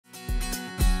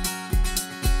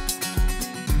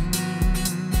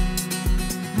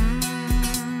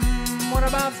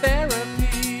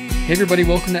Hey everybody,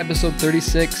 welcome to episode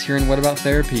 36 here in What About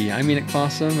Therapy. I'm Enoch and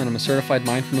Austin, and I'm a certified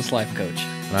mindfulness life coach.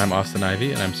 And I'm Austin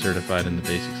Ivy, and I'm certified in the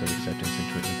basics of acceptance and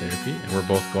commitment therapy, and we're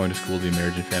both going to school to be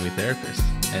marriage and family therapists.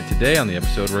 And today on the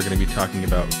episode, we're going to be talking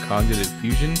about cognitive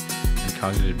fusion and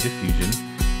cognitive diffusion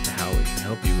and how it can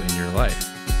help you in your life.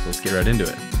 So let's get right into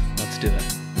it. Let's do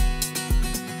it.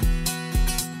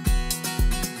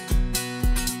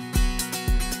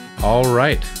 All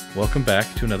right. Welcome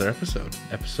back to another episode.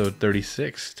 Episode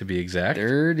 36, to be exact.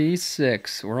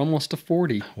 36. We're almost to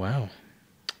 40. Wow.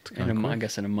 I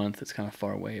guess in a month, it's kind of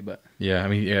far away, but... Yeah, I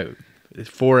mean, it's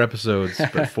 4 episodes,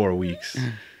 but 4 weeks.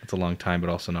 That's a long time, but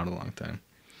also not a long time.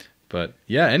 But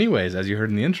yeah, anyways, as you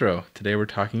heard in the intro, today we're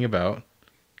talking about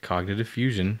cognitive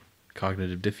fusion,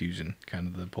 cognitive diffusion, kind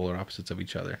of the polar opposites of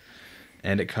each other.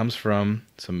 And it comes from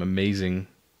some amazing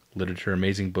literature,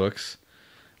 amazing books,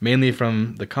 mainly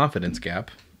from The Confidence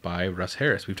Gap by Russ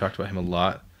Harris. We've talked about him a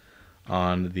lot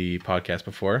on the podcast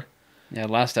before. Yeah,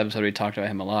 last episode we talked about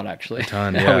him a lot, actually. A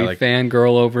ton, yeah. We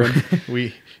fangirl over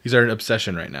him. He's our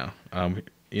obsession right now.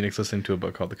 Enoch's listening to a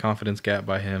book called The Confidence Gap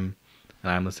by him,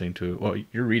 and I'm listening to, well,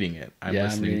 you're reading it. I'm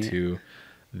listening to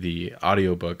the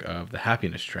audiobook of The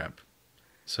Happiness Trap.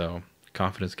 So,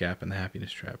 Confidence Gap and The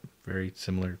Happiness Trap. Very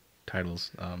similar titles.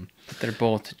 They're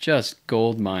both just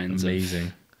gold mines.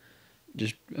 Amazing.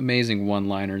 Just amazing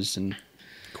one-liners and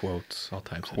quotes, all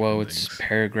types of quotes,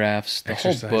 paragraphs. The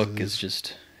whole book is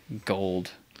just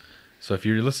gold. So if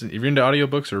you're into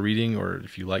audiobooks or reading, or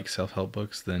if you like self-help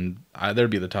books, then there'd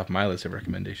be at the top of my list of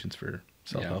recommendations for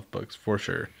self-help books for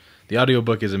sure. The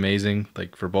audiobook is amazing.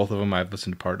 Like for both of them, I've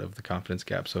listened to part of The Confidence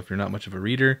Gap. So if you're not much of a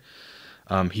reader,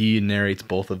 he narrates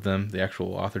both of them. The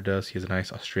actual author does. He has a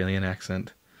nice Australian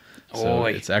accent. So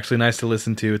it's actually nice to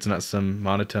listen to. It's not some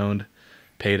monotoned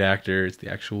paid actor. It's the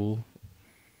actual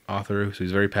author, so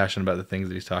he's very passionate about the things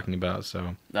that he's talking about.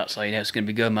 So that's how you know it's gonna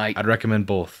be good, mate. I'd recommend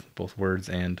both words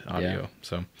and audio.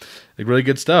 So like really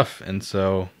good stuff. And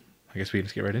so I guess we can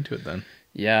just get right into it then.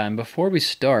 Yeah, and before we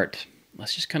start,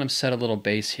 let's just kind of set a little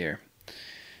base here.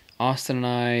 Austin and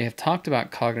I have talked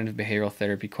about cognitive behavioral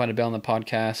therapy quite a bit on the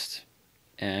podcast,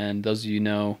 and those of you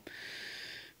know,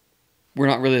 we're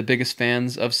not really the biggest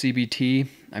fans of CBT.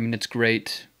 I mean, it's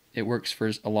great. It works for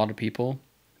a lot of people.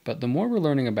 But the more we're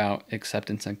learning about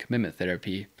acceptance and commitment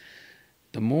therapy,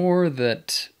 the more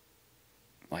that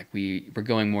we're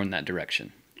going more in that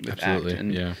direction with Absolutely, ACT.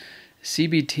 And yeah.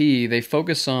 CBT, they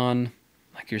focus on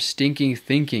your stinking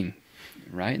thinking,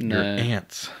 right? And your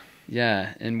ants.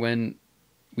 Yeah, and when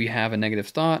we have a negative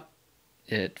thought,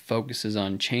 it focuses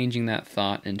on changing that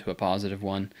thought into a positive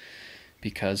one,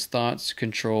 because thoughts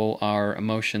control our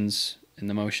emotions, and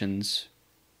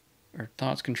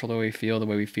thoughts control the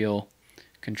way we feel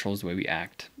controls the way we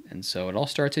act. And so it all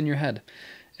starts in your head.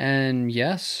 And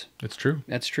yes, it's true.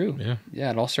 That's true.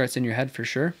 Yeah, it all starts in your head for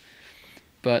sure.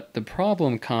 But the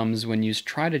problem comes when you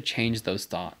try to change those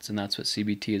thoughts, and that's what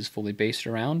CBT is fully based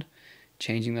around,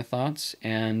 changing the thoughts.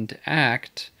 And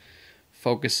ACT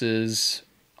focuses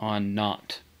on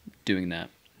not doing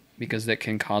that, because that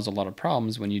can cause a lot of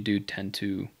problems when you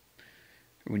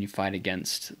fight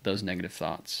against those negative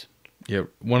thoughts. Yeah,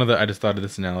 I just thought of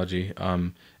this analogy.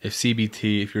 If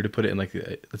you were to put it in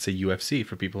let's say UFC,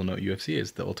 for people who know what UFC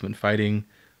is, the ultimate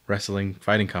wrestling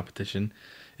fighting competition.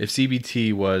 If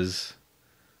CBT was,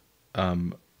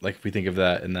 if we think of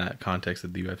that in that context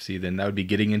of the UFC, then that would be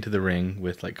getting into the ring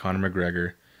with Conor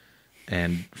McGregor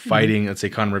and fighting, let's say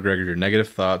Conor McGregor, your negative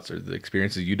thoughts or the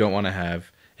experiences you don't want to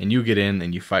have, and you get in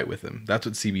and you fight with him. That's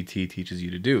what CBT teaches you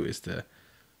to do, is to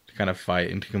kind of fight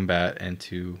and to combat and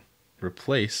to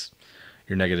replace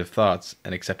your negative thoughts.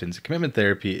 And acceptance and commitment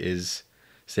therapy is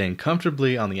staying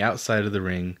comfortably on the outside of the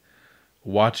ring,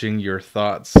 watching your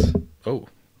thoughts.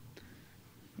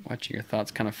 Watching your thoughts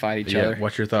kind of fight each other.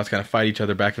 Watch your thoughts kind of fight each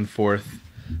other back and forth.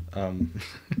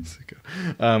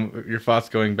 Your thoughts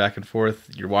going back and forth.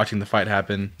 You're watching the fight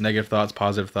happen. Negative thoughts,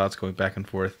 positive thoughts going back and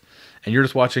forth. And you're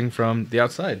just watching from the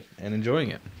outside and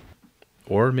enjoying it.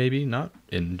 Or maybe not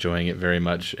enjoying it very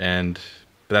much.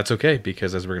 But that's okay,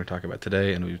 because as we're going to talk about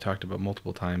today, and we've talked about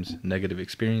multiple times, negative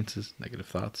experiences, negative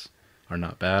thoughts are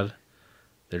not bad.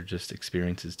 They're just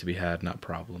experiences to be had, not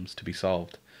problems to be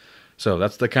solved. So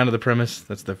that's the kind of the premise,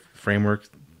 that's the framework,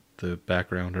 the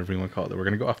background, whatever you want to call it, that we're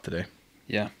going to go off today.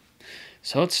 Yeah.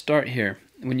 So let's start here.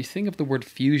 When you think of the word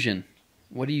fusion,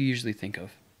 what do you usually think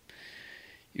of?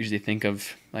 Usually think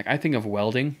of, I think of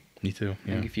welding. Me too,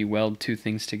 yeah. If you weld two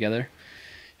things together.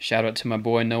 Shout out to my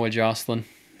boy Noah Jocelyn.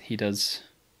 He does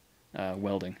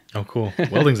welding. Oh, cool.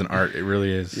 Welding's an art. It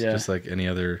really is. Yeah. Just like any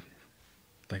other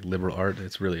liberal art.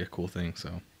 It's really a cool thing.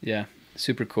 So yeah,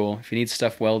 super cool. If you need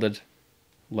stuff welded,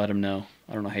 let them know.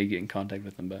 I don't know how you get in contact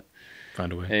with them, but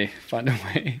Find a way. hey, find a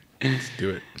way. Let's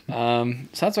do it.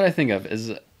 So that's what I think of.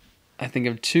 I think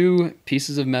of two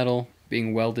pieces of metal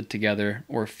being welded together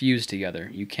or fused together.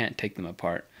 You can't take them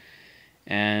apart.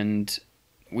 And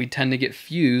we tend to get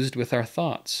fused with our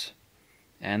thoughts.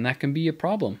 And that can be a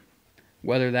problem,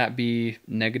 whether that be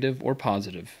negative or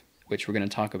positive, which we're going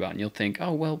to talk about. And you'll think,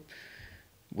 oh, well,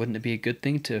 wouldn't it be a good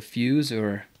thing to fuse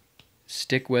or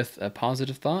stick with a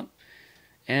positive thought?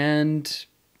 And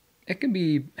it can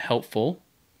be helpful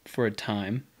for a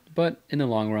time, but in the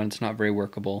long run, it's not very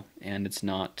workable, and it's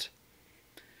not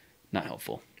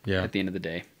helpful at the end of the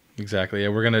day. Exactly. Yeah,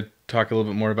 we're going to talk a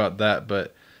little bit more about that,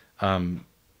 but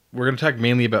we're going to talk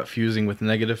mainly about fusing with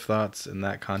negative thoughts in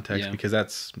that context, because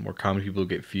that's more common. People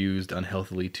get fused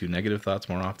unhealthily to negative thoughts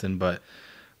more often, but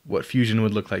what fusion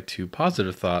would look like to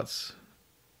positive thoughts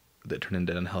that turn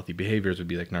into unhealthy behaviors would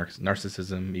be like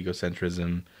narcissism,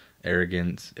 egocentrism,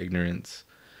 arrogance, ignorance,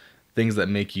 things that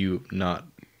make you not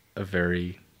a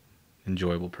very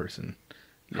enjoyable person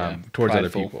towards other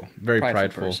people. Very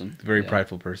prideful person. Very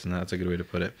prideful person. That's a good way to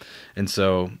put it. And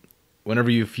so whenever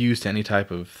you fuse to any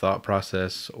type of thought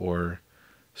process or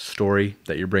story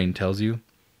that your brain tells you,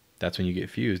 that's when you get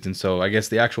fused. And so I guess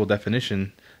the actual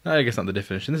definition, not the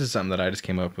definition, this is something that I just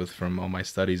came up with from all my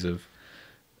studies of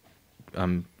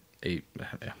I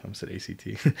almost said ACT,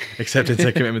 acceptance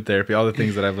and commitment therapy, all the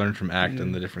things that I've learned from ACT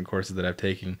and the different courses that I've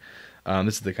taken.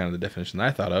 This is the kind of the definition that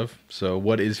I thought of. So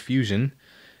what is fusion?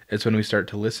 It's when we start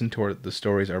to listen to the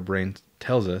stories our brain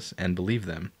tells us and believe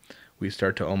them. We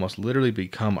start to almost literally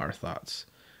become our thoughts.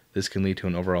 This can lead to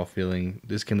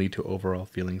overall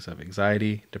feelings of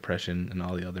anxiety, depression, and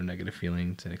all the other negative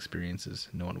feelings and experiences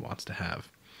no one wants to have.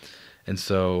 And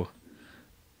so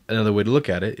another way to look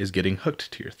at it is getting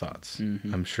hooked to your thoughts.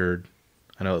 Mm-hmm.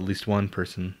 I know at least one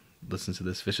person listens to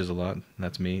this, fishes a lot, and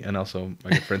that's me. And also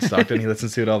my good friend Stockton, he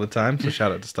listens to it all the time. So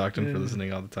shout out to Stockton for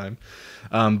listening all the time.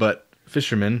 But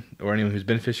fishermen, or anyone who's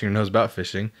been fishing or knows about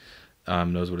fishing,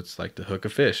 knows what it's like to hook a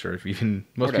fish, or if even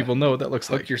most people know what that looks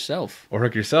like. Hook yourself. Or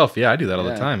hook yourself. Yeah, I do that all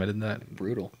the time. I did that.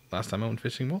 Brutal. Last time I went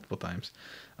fishing multiple times.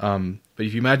 But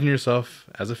if you imagine yourself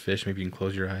as a fish, maybe you can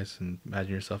close your eyes and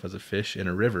imagine yourself as a fish in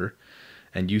a river,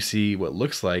 and you see what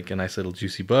looks like a nice little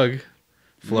juicy bug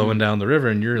flowing down the river,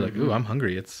 and you're like, ooh, I'm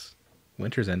hungry.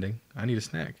 Winter's ending. I need a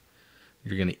snack.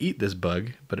 You're going to eat this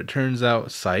bug, but it turns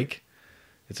out, psych,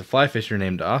 it's a fly fisher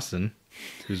named Austin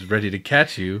who's ready to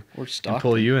catch you and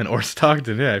pull you in. Or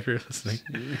Stockton, yeah, if you're listening.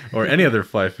 Or any other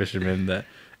fly fisherman that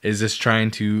is just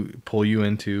trying to pull you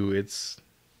into its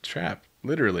trap,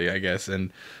 literally, I guess.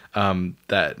 And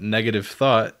that negative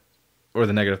thought, or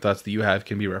the negative thoughts that you have,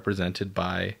 can be represented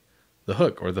by the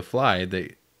hook or the fly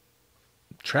that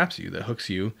traps you, that hooks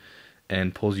you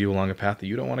and pulls you along a path that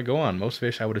you don't want to go on. Most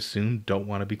fish, I would assume, don't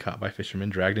want to be caught by fishermen,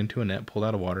 dragged into a net, pulled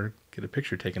out of water, get a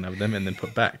picture taken of them, and then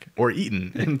put back, or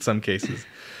eaten in some cases.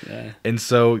 Yeah. And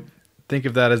so think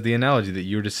of that as the analogy that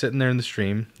you're just sitting there in the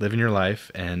stream, living your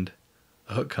life, and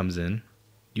a hook comes in,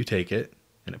 you take it,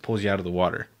 and it pulls you out of the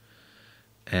water.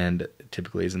 And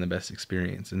typically isn't the best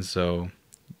experience. And so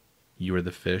you are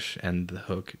the fish, and the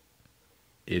hook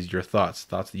is your thoughts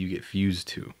that you get fused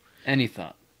to. Any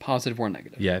thought, positive or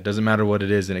negative. Yeah, it doesn't matter what it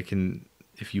is, and it can,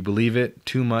 if you believe it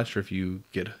too much, or if you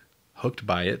get hooked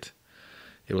by it,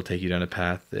 it will take you down a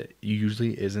path that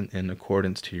usually isn't in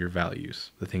accordance to your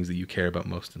values, the things that you care about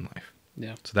most in life.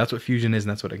 Yeah. So that's what fusion is, and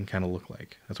that's what it can kind of look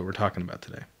like. That's what we're talking about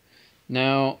today.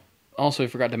 Now, also, I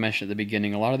forgot to mention at the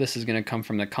beginning, a lot of this is going to come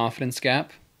from the Confidence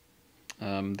Gap,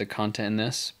 the content in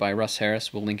this by Russ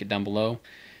Harris. We'll link it down below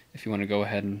if you want to go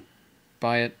ahead and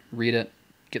buy it, read it,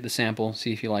 get the sample,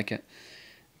 see if you like it.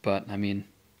 But, I mean,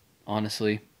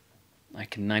 honestly, I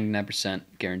can 99%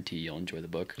 guarantee you'll enjoy the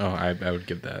book. Oh, I would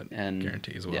give that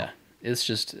guarantee as well. Yeah, it's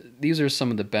just, these are some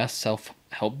of the best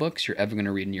self-help books you're ever going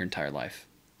to read in your entire life.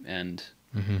 And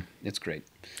it's great.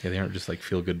 Yeah, they aren't just like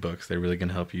feel-good books. They're really going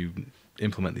to help you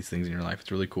implement these things in your life.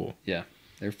 It's really cool. Yeah,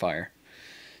 they're fire.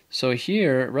 So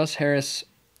here, Russ Harris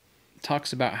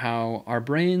talks about how our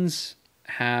brains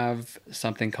have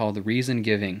something called the reason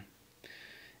giving.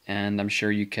 And I'm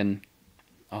sure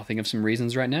I'll think of some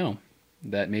reasons right now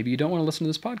that maybe you don't want to listen to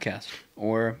this podcast.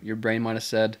 Or your brain might have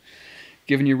said,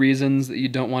 given you reasons that you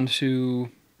don't want to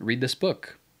read this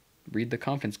book, read The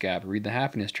Confidence Gap, read The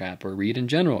Happiness Trap, or read in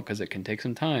general because it can take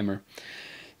some time.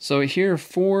 So here are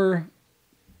four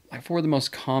of the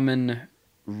most common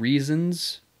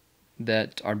reasons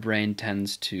that our brain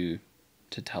tends to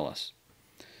tell us.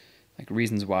 Like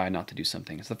reasons why not to do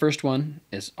something. So the first one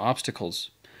is obstacles.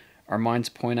 Our minds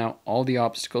point out all the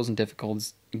obstacles and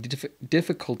difficulties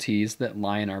that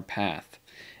lie in our path.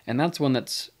 And that's one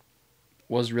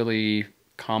was really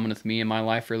common with me in my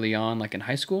life early on, like in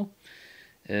high school,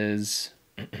 is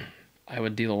I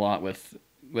would deal a lot with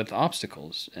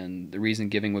obstacles, and the reason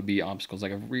giving would be obstacles,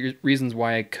 like reasons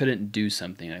why I couldn't do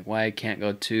something, like why I can't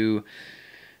go to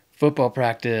football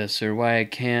practice, or why I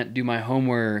can't do my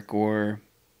homework, or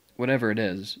whatever it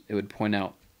is. It would point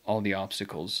out all the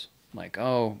obstacles, like,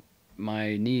 oh,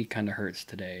 my knee kind of hurts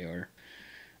today, or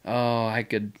oh, I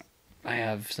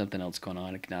have something else going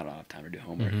on. I don't have time to do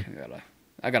homework.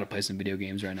 I gotta play some video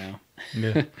games right now.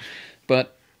 Yeah.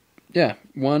 But yeah,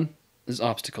 1 is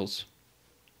obstacles.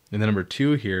 And then number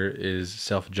 2 here is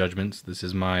self-judgments. This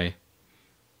is my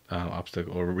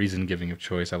obstacle or reason giving of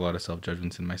choice. I have a lot of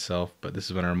self-judgments in myself, but this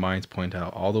is when our minds point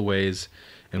out all the ways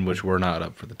in which we're not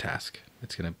up for the task.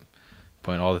 It's going to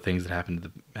point all the things that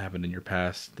happened in your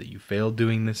past, that you failed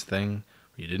doing this thing,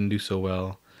 or you didn't do so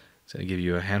well. It's going to give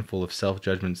you a handful of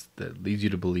self-judgments that leads you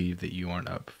to believe that you aren't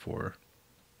up for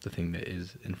the thing that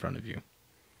is in front of you.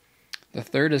 The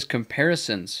 3rd is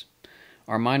comparisons.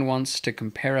 Our mind wants to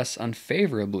compare us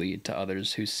unfavorably to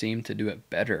others who seem to do it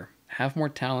better, have more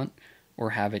talent,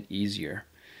 or have it easier.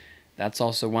 That's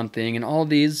also one thing. And all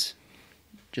these,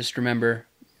 just remember,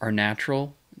 are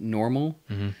natural, normal,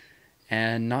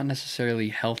 and not necessarily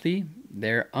healthy.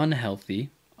 They're unhealthy,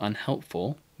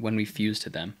 unhelpful when we fuse to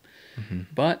them.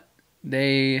 But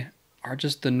they are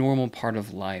just the normal part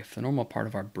of life, the normal part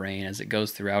of our brain as it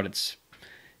goes throughout its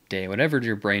day. Whatever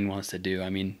your brain wants to do, I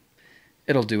mean,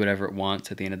 it'll do whatever it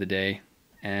wants at the end of the day.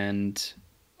 And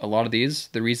a lot of these,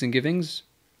 the reason givings,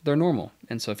 they're normal.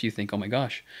 And so if you think, oh my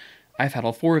gosh, I've had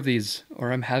all 4 of these,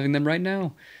 or I'm having them right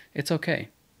now, it's okay.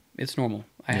 It's normal.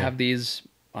 I have these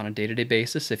on a day-to-day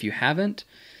basis. If you haven't,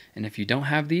 and if you don't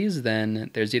have these, then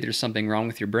there's either something wrong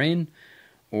with your brain,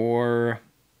 or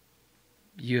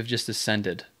you have just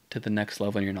ascended to the next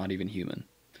level and you're not even human.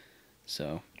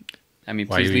 So, I mean,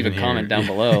 please leave a comment down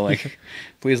below. Like,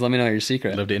 please let me know your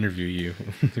secret. I'd love to interview you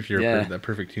if you're that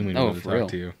perfect human to talk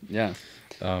to you. Yeah.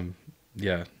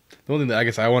 Yeah. The only thing that I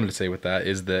guess I wanted to say with that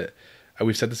is that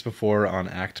we've said this before on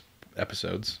ACT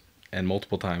episodes and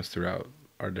multiple times throughout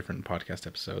our different podcast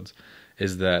episodes,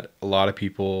 is that a lot of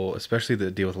people, especially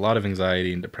that deal with a lot of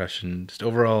anxiety and depression, just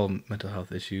overall mental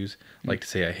health issues, like to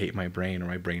say, I hate my brain, or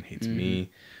my brain hates me,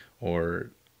 or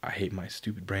I hate my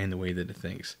stupid brain the way that it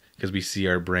thinks, because we see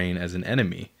our brain as an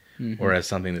enemy or as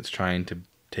something that's trying to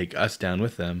take us down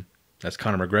with them. That's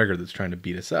Conor McGregor that's trying to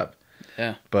beat us up.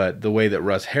 Yeah. But the way that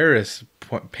Russ Harris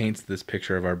paints this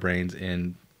picture of our brains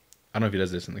in, I don't know if he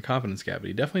does this in The Confidence Gap, but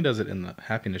he definitely does it in The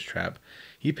Happiness Trap.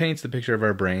 He paints the picture of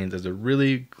our brains as a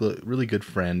really good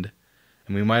friend.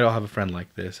 And we might all have a friend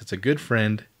like this. It's a good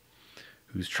friend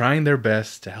who's trying their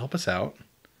best to help us out,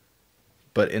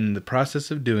 but in the process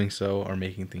of doing so are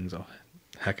making things a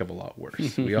heck of a lot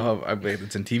worse. We all have,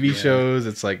 it's in TV shows.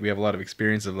 It's like we have a lot of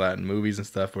experience of that in movies and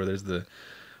stuff, where there's the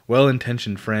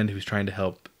well-intentioned friend who's trying to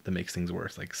help that makes things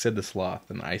worse, like Sid the Sloth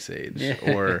in Ice Age,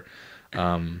 or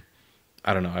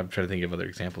I don't know. I'm trying to think of other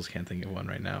examples. Can't think of one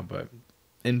right now, but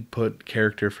input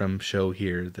character from show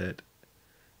here that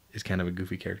is kind of a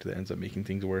goofy character that ends up making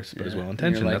things worse, but is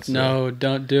well-intentioned. Like, no,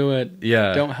 don't do it.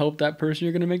 Yeah. Don't help that person.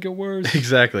 You're going to make it worse.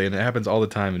 Exactly. And it happens all the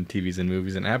time in TVs and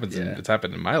movies, and it's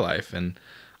happened in my life. And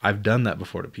I've done that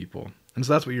before to people. And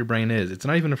so that's what your brain is. It's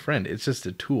not even a friend. It's just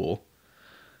a tool.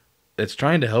 It's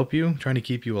trying to help you, trying to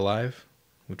keep you alive.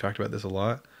 We've talked about this a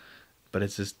lot, but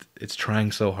it's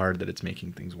trying so hard that it's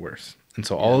making things worse. And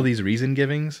so all of these reason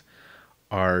givings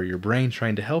are your brain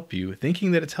trying to help you,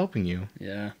 thinking that it's helping you.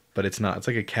 Yeah. But it's not. It's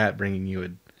like a cat bringing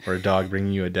you or a dog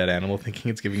bringing you a dead animal,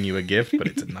 thinking it's giving you a gift, but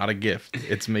it's not a gift.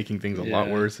 It's making things a lot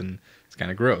worse, and it's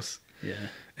kind of gross. Yeah.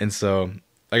 And so,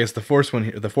 I guess the fourth one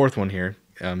here. The force.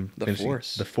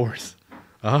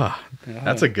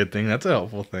 That's a good thing. That's a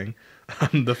helpful thing.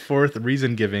 The fourth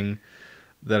reason giving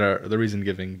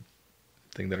thing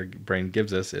that our brain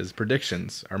gives us is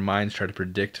predictions. Our minds try to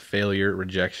predict failure,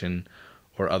 rejection,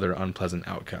 or other unpleasant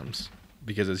outcomes.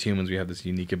 Because as humans, we have this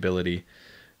unique ability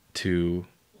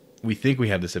we think we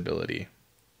have this ability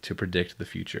to predict the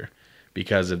future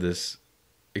because of this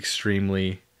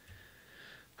extremely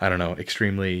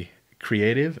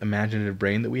creative, imaginative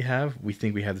brain that we have. We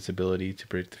think we have this ability to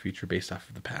predict the future based off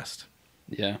of the past.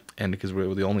 Yeah. And because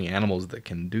we're the only animals that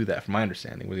can do that, from my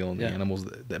understanding. We're the only animals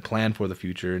that plan for the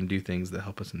future and do things that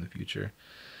help us in the future.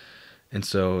 And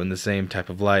so in the same type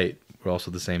of light, we're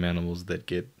also the same animals that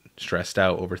get stressed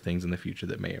out over things in the future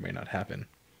that may or may not happen.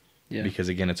 Yeah. Because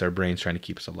again, it's our brains trying to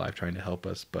keep us alive, trying to help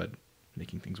us, but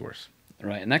making things worse.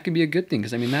 Right. And that can be a good thing,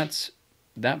 because I mean,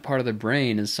 that part of the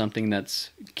brain is something that's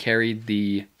carried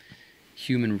the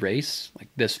human race like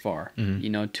this far,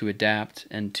 to adapt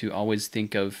and to always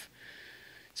think of,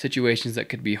 situations that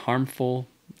could be harmful.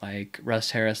 Like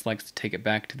Russ Harris likes to take it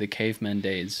back to the caveman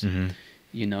days. Mm-hmm.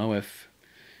 You know, if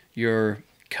your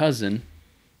cousin,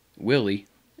 Willie,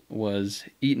 was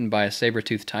eaten by a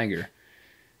saber-toothed tiger,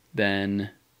 then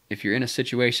if you're in a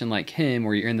situation like him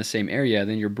or you're in the same area,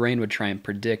 then your brain would try and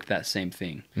predict that same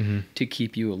thing to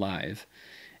keep you alive.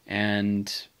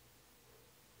 And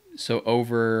so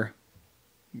over,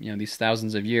 these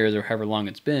thousands of years or however long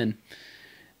it's been,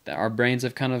 that our brains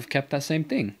have kind of kept that same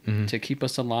thing to keep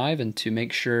us alive and to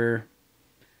make sure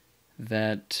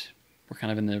that we're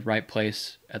kind of in the right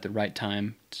place at the right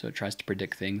time. So it tries to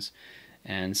predict things.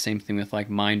 And same thing with like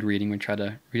mind reading. We try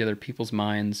to read other people's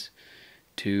minds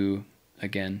to,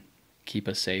 again, keep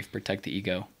us safe, protect the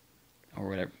ego,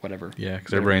 or whatever. Yeah,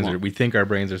 because we think our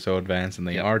brains are so advanced, and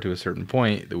they are to a certain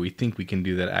point, that we think we can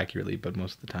do that accurately, but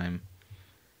most of the time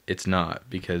it's not,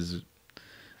 because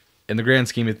in the grand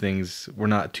scheme of things, we're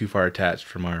not too far attached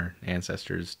from our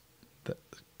ancestors a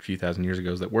few thousand years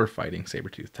ago that were fighting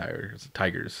saber-toothed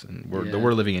tigers, and that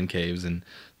were living in caves, and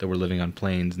that were living on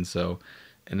plains. And so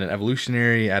in an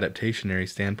evolutionary, adaptationary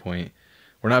standpoint,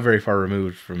 we're not very far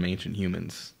removed from ancient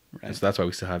humans. Right. And so that's why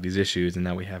we still have these issues, and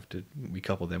now we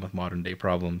couple them with modern day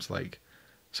problems like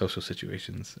social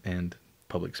situations and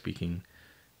public speaking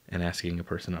and asking a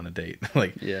person on a date.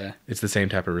 It's the same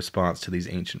type of response to these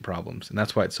ancient problems, and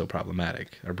that's why it's so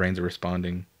problematic. Our brains are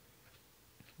responding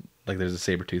like there's a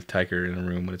saber-toothed tiger in a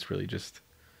room when it's really just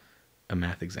a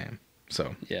math exam.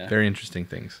 So very interesting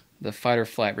things. The fight or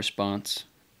flight response,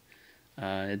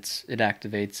 it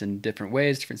activates in different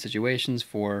ways, different situations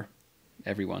for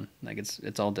everyone. Like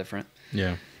it's all different.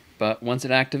 Yeah. But once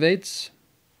it activates,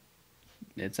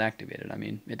 it's activated. I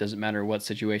mean, it doesn't matter what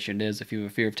situation it is. If you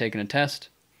have a fear of taking a test,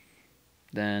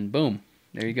 then boom,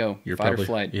 there you go. You're fight or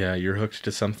flight. Yeah, you're hooked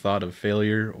to some thought of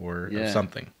failure or of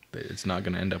something. It's not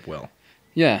going to end up well.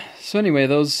 Yeah. So anyway,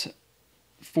 those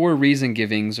 4 reason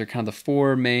givings are kind of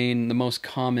the most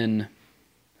common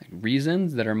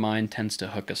reasons that our mind tends to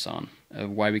hook us on, of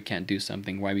why we can't do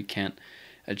something, why we can't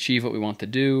achieve what we want to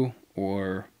do,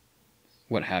 or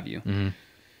what have you. Mm-hmm.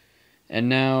 And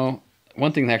now,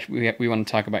 one thing that we want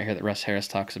to talk about here that Russ Harris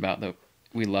talks about that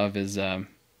we love is,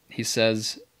 he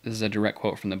says, this is a direct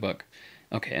quote from the book,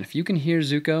 okay, and if you can hear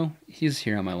Zuko, he's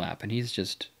here on my lap, and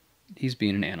he's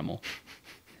being an animal.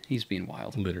 He's being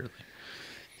wild. Literally.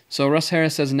 So Russ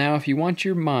Harris says, now if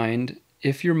your mind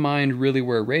really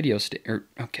were a radio station,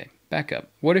 back up.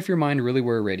 What if your mind really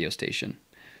were a radio station?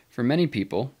 For many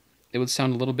people, it would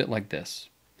sound a little bit like this.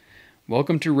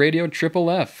 Welcome to Radio Triple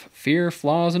F, fear,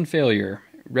 flaws, and failure.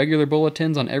 Regular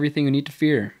bulletins on everything you need to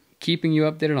fear. Keeping you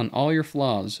updated on all your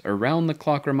flaws.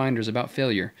 Around-the-clock reminders about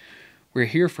failure. We're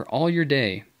here for all your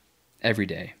day, every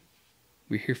day.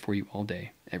 We're here for you all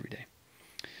day, every day.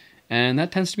 And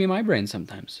that tends to be my brain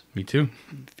sometimes. Me too.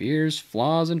 Fears,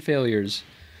 flaws, and failures.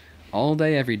 All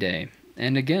day, every day.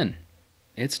 And again,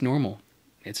 it's normal.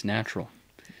 It's natural.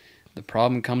 The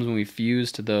problem comes when we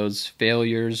fuse to those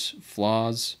failures,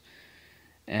 flaws,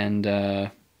 and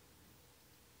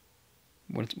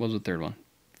what was the third one?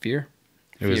 Fear?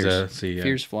 It was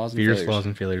fears, flaws, and fears, failures. flaws,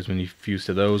 and failures. When you fuse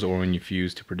to those, or when you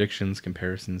fuse to predictions,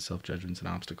 comparisons, self-judgments, and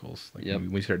obstacles.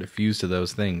 When we start to fuse to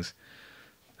those things,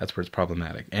 that's where it's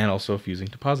problematic. And also fusing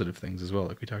to positive things as well,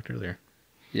 like we talked earlier.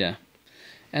 Yeah.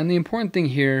 And the important thing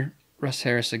here, Russ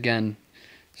Harris again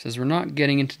says, we're not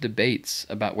getting into debates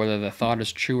about whether the thought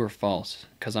is true or false,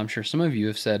 because I'm sure some of you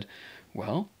have said,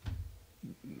 well,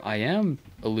 I am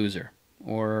a loser,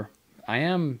 or I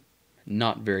am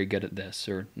not very good at this,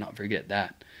 or not very good at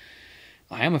that.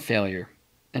 I am a failure.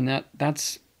 And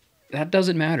that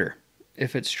doesn't matter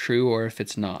if it's true or if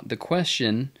it's not. The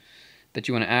question that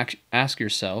you want to ask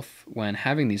yourself when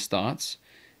having these thoughts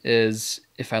is,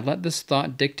 if I let this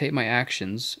thought dictate my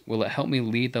actions, will it help me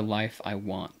lead the life I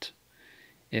want?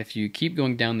 If you keep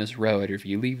going down this road, or if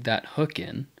you leave that hook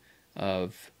in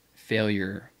of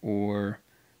failure or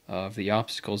of the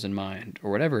obstacles in mind,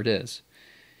 or whatever it is,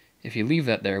 if you leave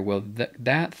that there, will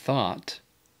that thought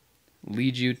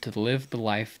lead you to live the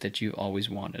life that you always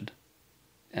wanted?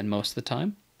 And most of the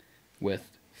time,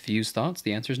 with fused thoughts,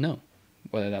 the answer is no,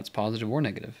 whether that's positive or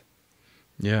negative.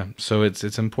 Yeah, so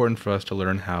it's important for us to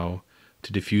learn how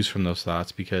to diffuse from those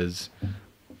thoughts, because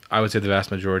I would say the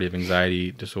vast majority of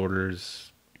anxiety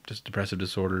disorders, just depressive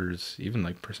disorders, even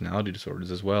like personality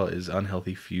disorders as well, is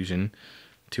unhealthy fusion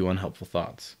to unhelpful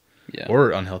thoughts. Yeah.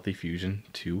 Or unhealthy fusion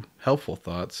to helpful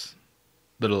thoughts,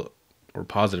 or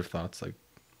positive thoughts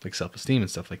like self-esteem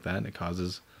and stuff like that, and it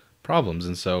causes problems.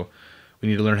 And so we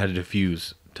need to learn how to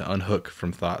diffuse, to unhook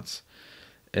from thoughts.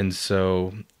 And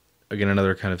so, again,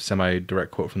 another kind of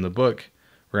semi-direct quote from the book,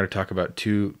 we're going to talk about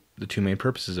two the two main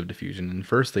purposes of diffusion. And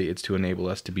firstly, it's to enable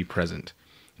us to be present,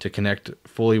 to connect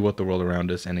fully with the world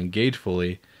around us and engage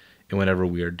fully in whatever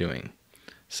we are doing.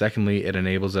 Secondly, it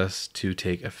enables us to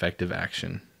take effective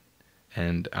action.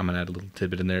 And I'm going to add a little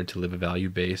tidbit in there: to live a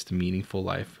value-based, meaningful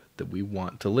life that we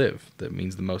want to live, that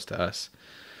means the most to us.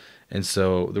 And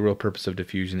so the real purpose of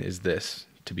diffusion is this: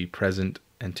 to be present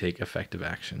and take effective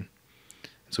action.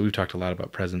 So we've talked a lot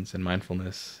about presence and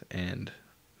mindfulness and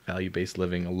value-based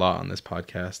living a lot on this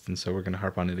podcast. And so we're going to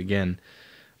harp on it again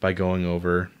by going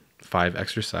over 5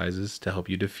 exercises to help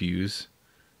you diffuse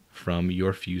from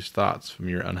your fused thoughts, from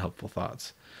your unhelpful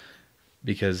thoughts.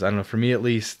 Because, I don't know, for me at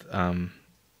least,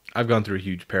 I've gone through a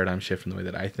huge paradigm shift in the way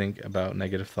that I think about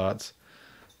negative thoughts.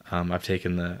 I've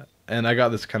taken and I got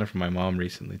this kind of from my mom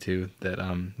recently too, that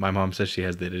my mom says she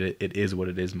has that it is what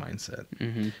it is mindset.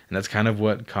 Mm-hmm. And that's kind of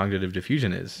what cognitive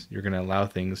diffusion is. You're going to allow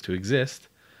things to exist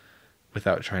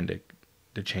without trying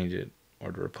to change it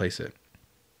or to replace it.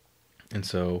 And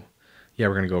so, yeah,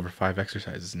 we're going to go over 5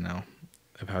 exercises now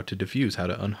of how to diffuse, how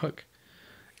to unhook.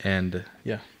 And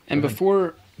yeah. And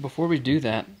before we do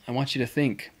that, I want you to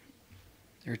think,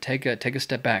 or take a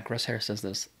step back. Russ Harris does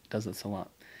this a lot.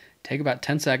 Take about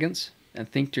 10 seconds and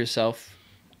think to yourself,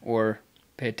 or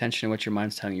pay attention to what your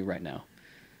mind's telling you right now.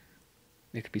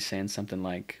 It could be saying something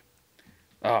like,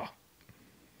 "Oh,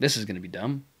 this is going to be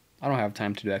dumb. I don't have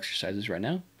time to do exercises right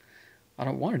now. I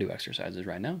don't want to do exercises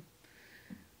right now."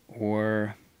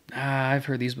 Or, "I've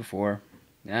heard these before.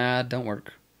 Don't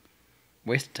work.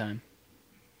 Waste of time."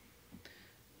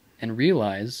 And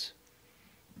realize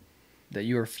that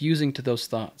you are fusing to those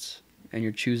thoughts, and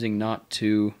you're choosing not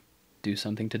to do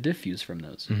something to diffuse from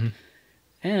those. Mm-hmm.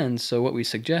 And so what we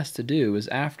suggest to do is,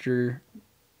 after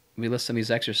we list some of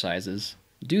these exercises,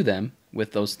 do them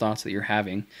with those thoughts that you're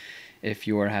having, if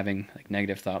you are having like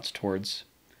negative thoughts towards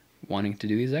wanting to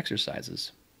do these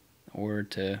exercises, or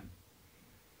to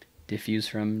diffuse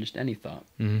from just any thought.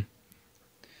 Mm-hmm.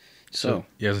 So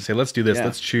yeah, I was gonna say, let's do this. Yeah.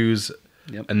 Let's choose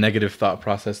a negative thought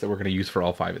process that we're going to use for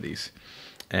all 5 of these.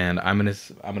 And I'm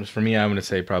gonna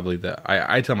say probably that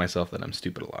I tell myself that I'm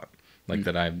stupid a lot. Like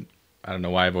that I don't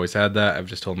know why I've always had that. I've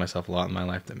just told myself a lot in my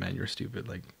life that, man, you're stupid.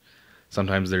 Like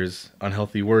sometimes there's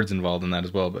unhealthy words involved in that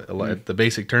as well. But the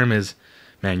basic term is,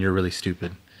 man, you're really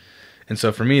stupid. And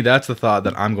so for me, that's the thought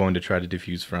that I'm going to try to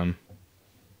diffuse from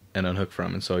and unhook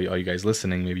from. And so all you guys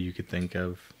listening, maybe you could think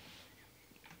of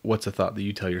what's a thought that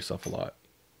you tell yourself a lot,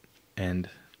 and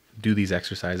do these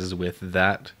exercises with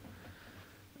that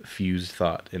fused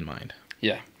thought in mind.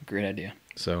 Yeah, great idea.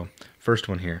 So first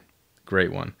one here,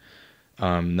 great one.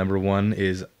 Number 1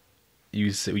 is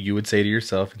you would say to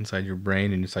yourself inside your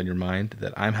brain and inside your mind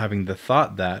that I'm having the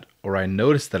thought that, or I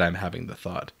notice that I'm having the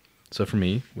thought. So for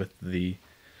me, with the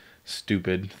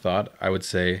stupid thought, I'd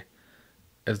say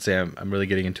I'm really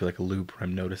getting into like a loop where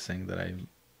I'm noticing that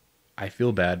I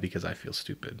feel bad because I feel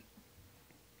stupid.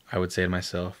 I would say to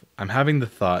myself, I'm having the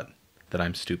thought that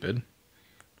I'm stupid.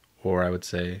 Or I would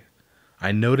say,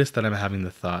 I notice that I'm having the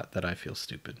thought that I feel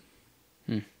stupid.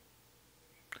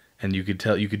 And you could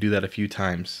do that a few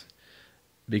times,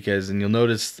 and you'll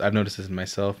notice, I've noticed this in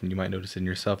myself, and you might notice it in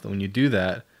yourself, that when you do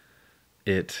that,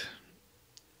 it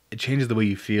changes the way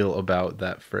you feel about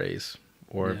that phrase,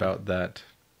 or about that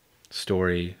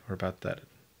story, or about that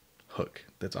hook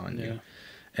that's on you.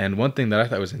 And one thing that I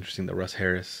thought was interesting that Russ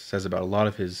Harris says about a lot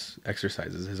of his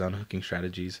exercises, his unhooking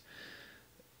strategies,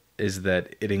 is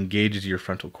that it engages your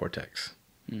frontal cortex.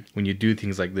 When you do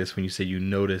things like this, when you say you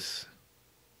notice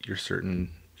your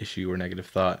certain issue or negative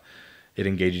thought, it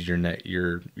engages your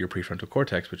prefrontal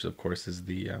cortex, which of course is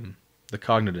the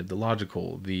cognitive, the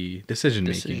logical, the decision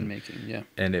making. Yeah.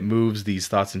 And it moves these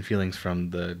thoughts and feelings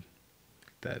from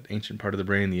that ancient part of the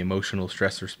brain, the emotional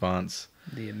stress response,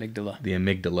 the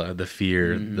amygdala, the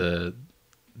fear, the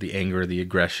anger, the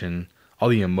aggression, all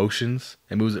the emotions.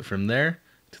 It moves it from there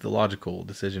to the logical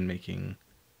decision making,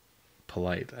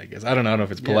 polite, I guess. I don't know if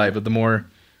it's polite, but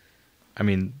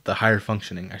the higher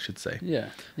functioning, I should say.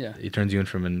 Yeah. It turns you in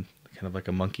from kind of like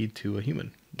a monkey to a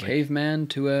human. Caveman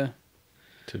to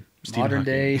modern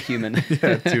day human.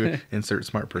 To insert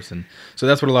smart person. So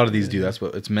that's what a lot of these do. That's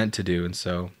what it's meant to do. And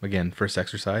so, again, first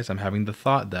exercise, I'm having the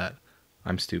thought that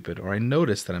I'm stupid, or I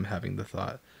notice that I'm having the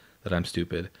thought that I'm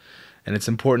stupid. And it's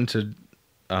important to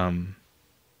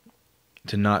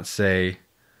not say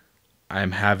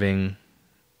I'm having...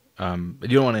 you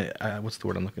don't want to, what's the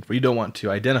word I'm looking for? You don't want to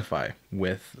identify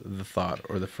with the thought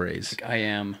or the phrase. Like I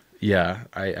am. Yeah,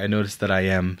 I noticed that I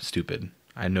am stupid.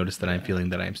 I noticed that I'm feeling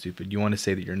that I am stupid. You want to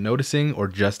say that you're noticing or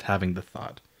just having the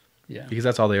thought. Yeah. Because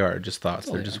that's all they are, just thoughts.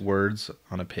 They're just words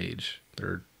on a page.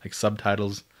 They're like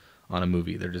subtitles on a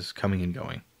movie. They're just coming and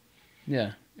going.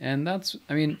 Yeah. And that's,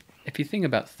 I mean, if you think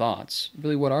about thoughts,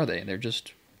 really what are they? They're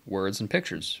just words and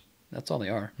pictures. That's all they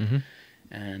are. Mm-hmm.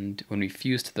 And when we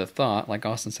fuse to the thought, like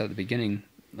Austin said at the beginning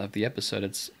of the episode,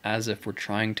 it's as if we're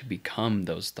trying to become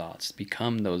those thoughts,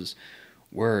 become those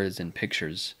words and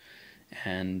pictures.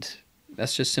 And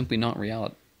that's just simply not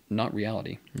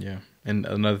reality. Yeah. And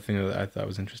another thing that I thought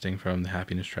was interesting from the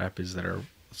happiness trap is that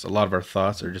a lot of our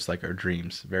thoughts are just like our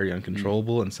dreams, very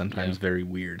uncontrollable and sometimes very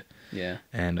weird. Yeah.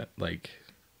 And like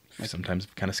sometimes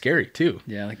kind of scary too.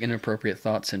 Yeah, like inappropriate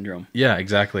thought syndrome. Yeah,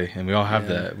 exactly. And we all have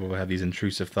that. We'll have these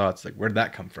intrusive thoughts. Like, where'd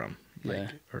that come from? Like,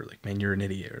 or like, man, you're an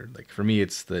idiot. Or like, for me,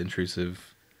 it's the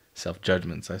intrusive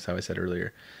self-judgments. That's how I said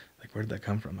earlier. Like, where did that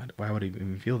come from? Why would I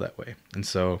even feel that way? And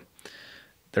so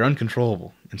they're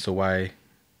uncontrollable. And so why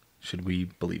should we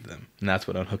believe them? And that's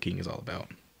what unhooking is all about.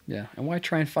 Yeah. And why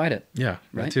try and fight it? Yeah,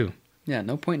 right? That too. Yeah,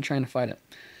 no point in trying to fight it.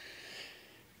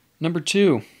 Number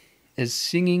 2 is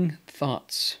singing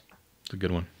thoughts. It's a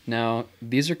good one. Now,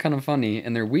 these are kind of funny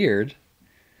and they're weird,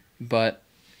 but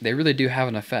they really do have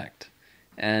an effect.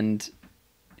 And,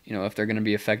 you know, if they're going to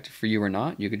be effective for you or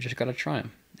not, you just got to try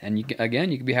them. And you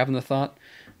could be having the thought,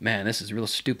 man, this is real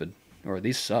stupid, or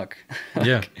these suck.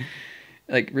 Yeah.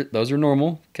 Like, those are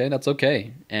normal. Okay, that's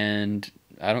okay. And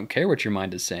I don't care what your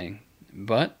mind is saying,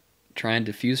 but try and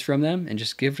diffuse from them and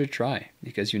just give it a try,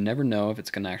 because you never know if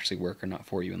it's going to actually work or not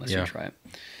for you unless you try it.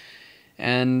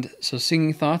 And so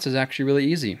singing thoughts is actually really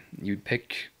easy. You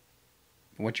pick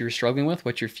what you're struggling with,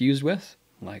 what you're fused with,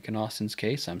 like in Austin's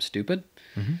case, I'm stupid.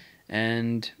 Mm-hmm.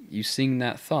 And you sing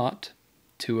that thought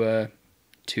to a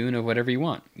tune of whatever you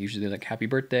want. Usually like Happy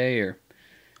Birthday or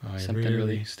something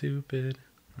really stupid.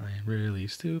 I'm really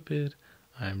stupid.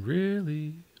 I'm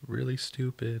really, really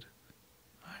stupid.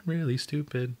 I'm really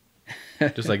stupid.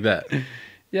 Just like that.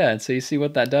 Yeah, and so you see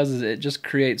what that does is it just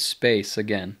creates space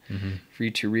again mm-hmm. for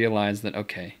you to realize that,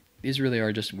 okay, these really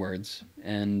are just words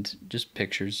and just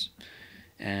pictures,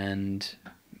 and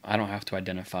I don't have to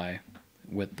identify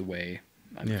with the way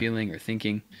I'm feeling or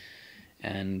thinking,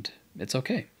 and it's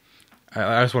okay.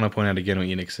 I just want to point out again what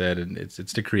Enoch said, and it's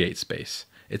to create space.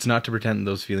 It's not to pretend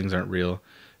those feelings aren't real,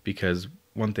 because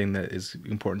one thing that is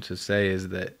important to say is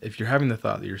that if you're having the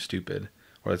thought that you're stupid,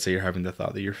 or let's say you're having the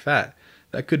thought that you're fat,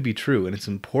 that could be true, and it's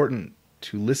important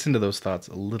to listen to those thoughts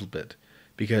a little bit,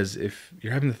 because if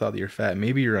you're having the thought that you're fat,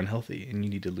 maybe you're unhealthy and you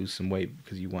need to lose some weight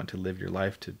because you want to live your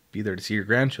life to be there to see your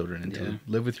grandchildren and to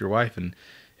live with your wife. And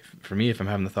for me, if I'm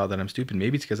having the thought that I'm stupid,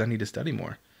 maybe it's because I need to study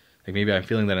more. Like maybe I'm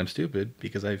feeling that I'm stupid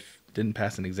because I didn't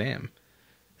pass an exam.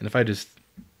 And if I just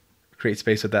create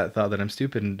space with that thought that I'm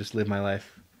stupid and just live my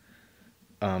life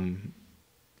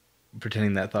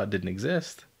pretending that thought didn't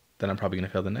exist, then I'm probably going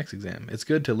to fail the next exam. It's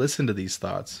good to listen to these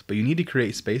thoughts, but you need to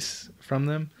create space from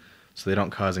them so they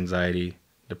don't cause anxiety,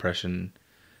 depression,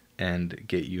 and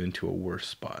get you into a worse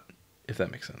spot, if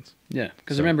that makes sense. Yeah,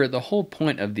 because remember, the whole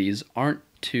point of these aren't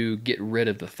to get rid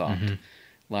of the thought. Mm-hmm.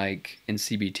 Like in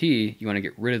CBT, you want to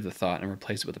get rid of the thought and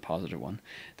replace it with a positive one.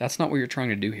 That's not what you're trying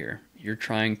to do here. You're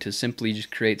trying to simply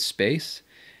just create space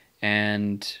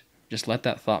and just let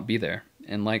that thought be there.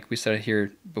 And like we said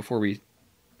here before we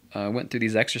went through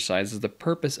these exercises, the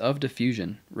purpose of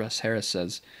diffusion, Russ Harris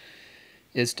says,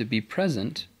 is to be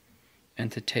present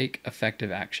and to take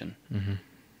effective action. Mm-hmm.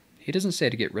 He doesn't say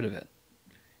to get rid of it.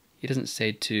 He doesn't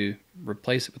say to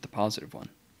replace it with the positive one.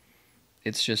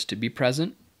 It's just to be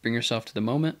present, bring yourself to the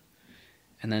moment,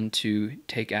 and then to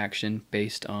take action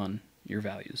based on your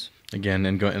values. Again,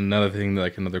 and another thing,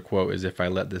 like another quote, is if I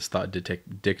let this thought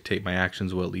dictate my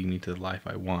actions, will it lead me to the life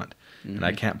I want? Mm-hmm. And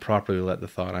I can't properly let the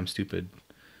thought I'm stupid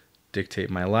dictate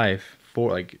my life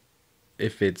for, like,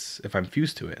 if I'm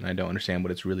fused to it and I don't understand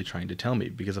what it's really trying to tell me.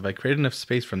 Because if I create enough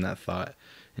space from that thought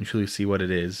and truly see what it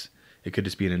is, it could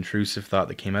just be an intrusive thought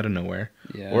that came out of nowhere,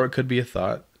 or it could be a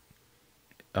thought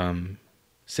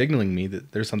signaling me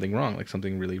that there's something wrong, like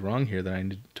something really wrong here that I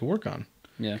need to work on.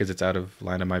 Yeah. Because it's out of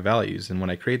line of my values. And when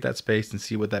I create that space and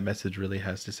see what that message really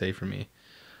has to say for me,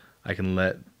 I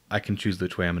can choose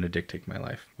which way I'm going to dictate my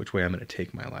life, which way I'm going to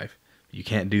take my life. You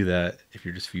can't do that if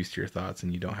you're just fused to your thoughts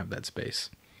and you don't have that space.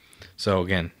 So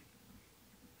again,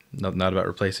 not about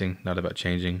replacing, not about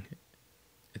changing.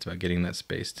 It's about getting that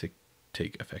space to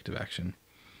take effective action.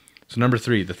 So number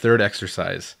 3, the third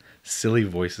exercise, silly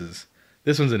voices.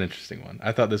 This one's an interesting one.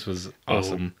 I thought this was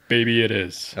awesome. Oh, baby, it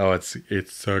is. Oh, it's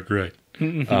so great.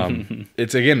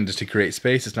 It's, again, just to create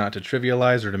space. It's not to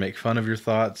trivialize or to make fun of your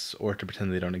thoughts or to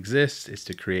pretend they don't exist. It's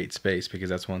to create space, because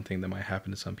that's one thing that might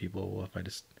happen to some people. Well, if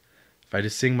I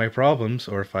just sing my problems,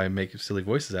 or if I make silly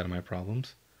voices out of my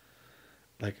problems,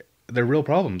 like, they're real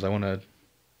problems. I want to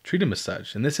treat them as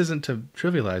such. And this isn't to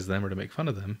trivialize them or to make fun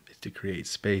of them. It's to create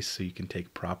space so you can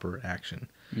take proper action.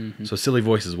 Mm-hmm. So silly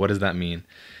voices, what does that mean?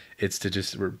 It's to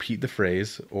just repeat the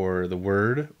phrase or the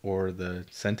word or the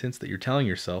sentence that you're telling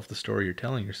yourself, the story you're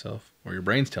telling yourself, or your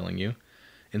brain's telling you,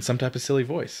 in some type of silly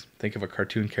voice. Think of a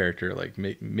cartoon character like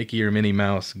Mickey or Minnie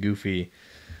Mouse, Goofy,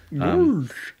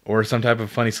 or some type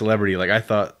of funny celebrity. Like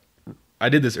I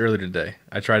did this earlier today.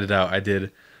 I tried it out.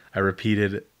 I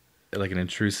repeated like an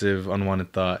intrusive,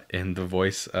 unwanted thought in the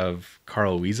voice of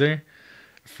Carl Weezer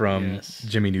from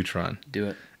Jimmy Neutron. Do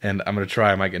it. And I'm going to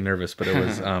try. I might get nervous, but it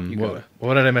was,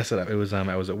 what did I mess it up? It was,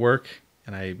 I was at work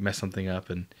and I messed something up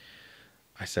and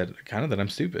I said kind of that I'm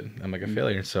stupid. I'm like a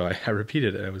failure. And so I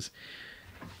repeated it. I was,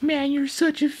 man, you're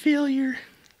such a failure.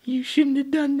 You shouldn't have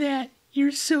done that.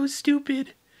 You're so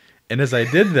stupid. And as I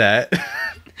did that,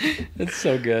 it's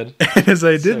so good. And as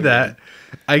I did that,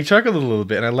 I chuckled a little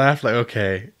bit and I laughed like,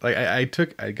 okay, like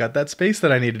I got that space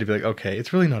that I needed to be like, okay,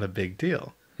 it's really not a big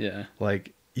deal. Yeah.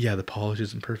 Like, yeah, the polish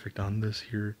isn't perfect on this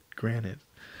here granite.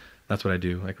 That's what I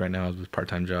do. Like right now, with a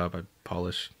part-time job, I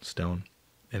polish stone,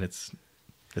 and it's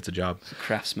a job. It's a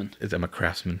craftsman. I'm a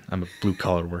craftsman. I'm a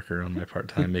blue-collar worker on my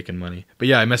part-time making money. But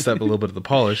yeah, I messed up a little bit of the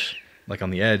polish. Like on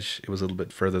the edge, it was a little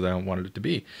bit further than I wanted it to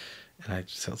be. And I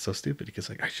just felt so stupid because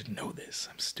like, I should know this.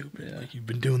 I'm stupid. Yeah. Like, you've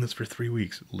been doing this for 3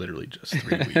 weeks. Literally just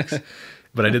 3 weeks.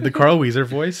 But I did the Carl Weezer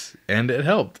voice, and it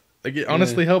helped. Like, it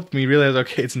honestly helped me realize,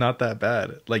 okay, it's not that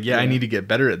bad. Like, I need to get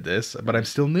better at this, but I'm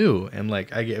still new. And,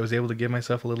 like, I was able to give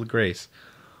myself a little grace.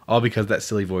 All because that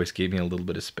silly voice gave me a little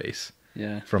bit of space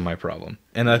from my problem.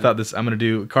 And I thought I'm going to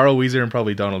do Carl Weezer and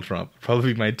probably Donald Trump.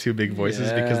 Probably my 2 big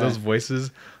voices because those voices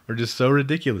are just so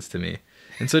ridiculous to me.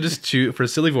 And so just for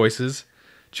silly voices,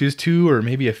 choose 2 or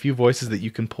maybe a few voices that you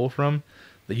can pull from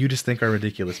that you just think are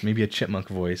ridiculous. Maybe a chipmunk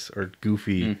voice or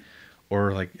Goofy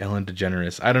or like Ellen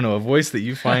DeGeneres. I don't know, a voice that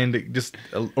you find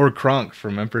or Kronk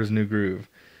from Emperor's New Groove.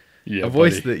 Yeah, a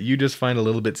voice that you just find a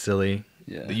little bit silly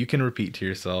that you can repeat to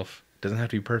yourself. It doesn't have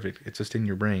to be perfect. It's just in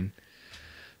your brain.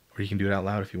 Or you can do it out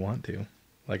loud if you want to,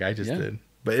 like I just did.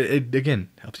 But it again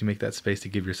helps you make that space to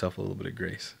give yourself a little bit of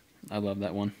grace. I love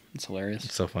that one. It's hilarious.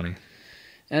 It's so funny.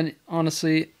 And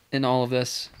honestly, in all of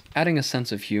this, adding a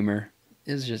sense of humor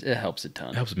it helps a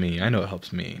ton. It helps me. I know it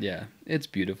helps me. Yeah, it's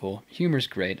beautiful. Humor's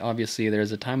great. Obviously,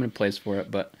 there's a time and a place for it,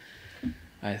 but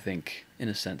I think, in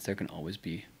a sense, there can always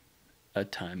be a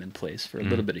time and place for a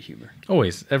little bit of humor.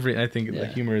 Always. I think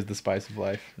that humor is the spice of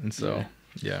life. And so,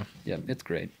 yeah, it's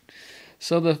great.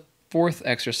 So the 4th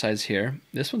exercise here,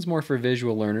 this one's more for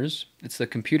visual learners. It's the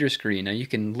computer screen. Now, you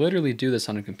can literally do this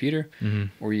on a computer,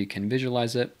 or you can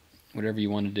visualize it, whatever you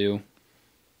want to do,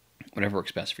 whatever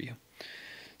works best for you.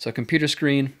 So computer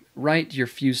screen, write your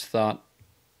fused thought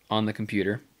on the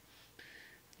computer.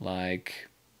 Like,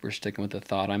 we're sticking with the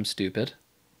thought, I'm stupid.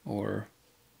 Or,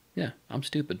 I'm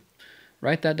stupid.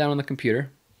 Write that down on the computer.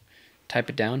 Type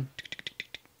it down.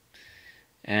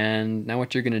 And now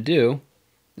what you're going to do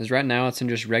is right now it's in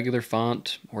just regular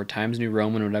font or Times New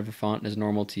Roman, whatever font is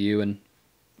normal to you, and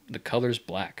the color's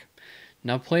black.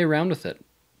 Now play around with it.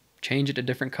 Change it to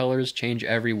different colors, change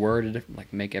every word,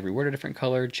 make every word a different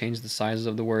color, change the sizes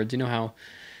of the words. You know how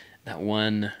that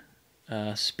one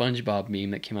SpongeBob meme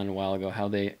that came out a while ago, how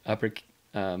they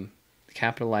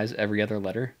capitalize every other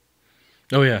letter?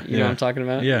 Oh, yeah. You know what I'm talking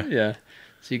about? Yeah. Yeah.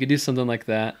 So you could do something like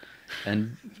that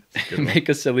and make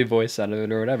a silly voice out of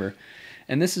it or whatever.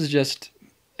 And this is just,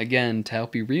 again, to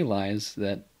help you realize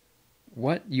that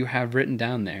what you have written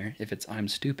down there, if it's I'm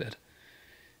stupid,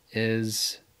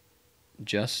 is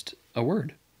just a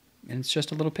word, and it's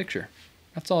just a little picture.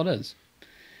 That's all it is.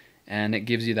 And it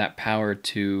gives you that power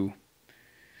to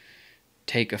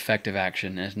take effective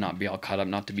action and not be all caught up,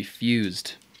 not to be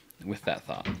fused with that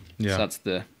thought. So that's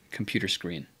the computer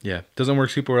screen. Yeah, doesn't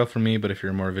work super well for me, but if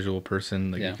you're a more visual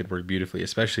person, it could work beautifully,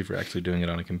 especially if you're actually doing it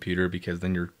on a computer, because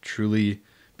then you're truly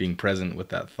being present with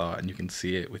that thought and you can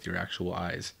see it with your actual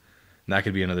eyes. And that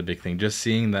could be another big thing. Just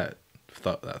seeing that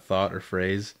thought or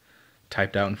phrase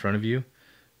typed out in front of you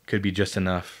could be just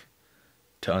enough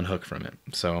to unhook from it.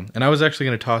 So, and I was actually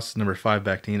going to toss number 5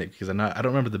 back to Enoch because I don't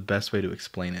remember the best way to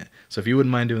explain it. So if you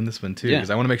wouldn't mind doing this one too, because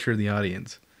I want to make sure the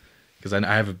audience, because I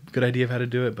have a good idea of how to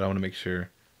do it, but I want to make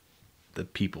sure the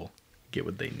people get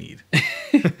what they need.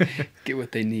 Get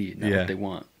what they need, not what they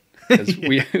want. Because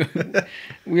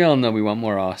we all know we want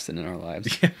more Austin in our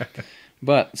lives. Yeah.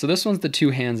 But, so this one's the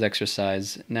 2 hands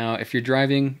exercise. Now, if you're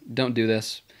driving, don't do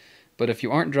this. But if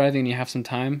you aren't driving and you have some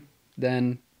time,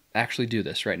 then actually do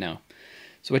this right now.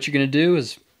 So what you're going to do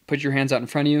is put your hands out in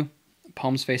front of you,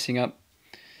 palms facing up,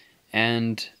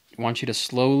 and I want you to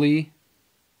slowly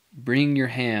bring your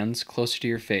hands closer to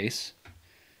your face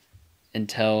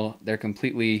until they're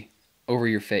completely over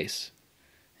your face.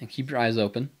 And keep your eyes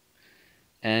open.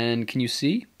 And can you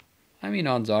see? I mean,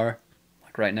 odds are,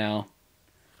 like right now,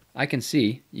 I can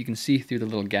see. You can see through the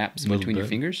little gaps between your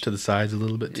fingers. To the sides a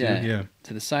little bit too, yeah.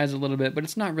 To the sides a little bit, but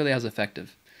it's not really as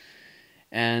effective.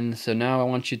 And so now I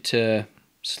want you to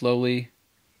slowly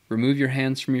remove your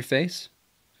hands from your face.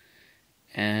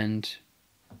 And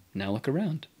now look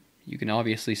around. You can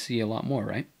obviously see a lot more,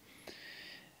 right?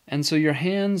 And so your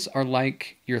hands are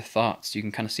like your thoughts. You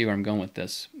can kind of see where I'm going with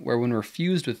this. Where when we're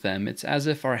fused with them, it's as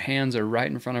if our hands are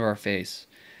right in front of our face.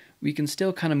 We can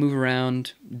still kind of move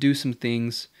around, do some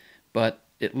things, but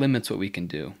it limits what we can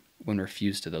do when we're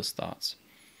fused to those thoughts.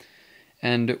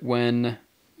 And when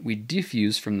we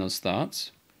defuse from those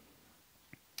thoughts,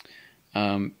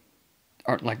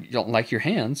 like your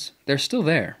hands, they're still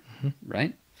there,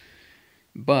 right?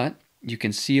 But you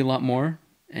can see a lot more,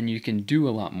 and you can do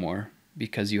a lot more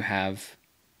because you have,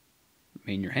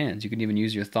 your hands. You can even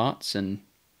use your thoughts and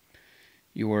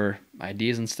your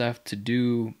ideas and stuff to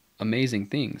do amazing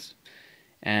things.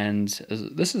 And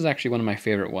this is actually one of my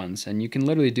favorite ones, and you can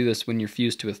literally do this when you're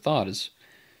fused to a thought, is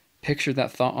picture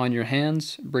that thought on your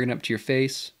hands, bring it up to your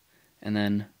face, and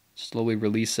then slowly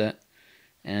release it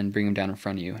and bring them down in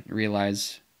front of you. And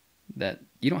realize that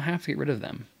you don't have to get rid of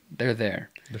them. They're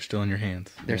there. They're still in your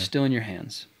hands. They're still in your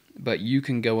hands. But you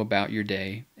can go about your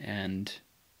day and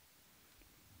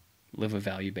live a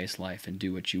value-based life and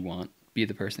do what you want. Be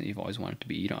the person that you've always wanted to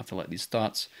be. You don't have to let these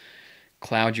thoughts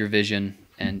cloud your vision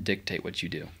and dictate what you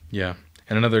do. Yeah.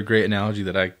 And another great analogy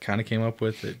that I kind of came up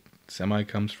with that semi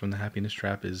comes from the happiness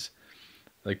trap is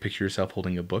like picture yourself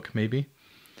holding a book maybe.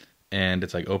 And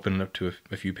it's like opening up to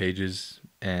a few pages,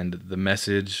 and the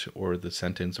message or the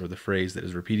sentence or the phrase that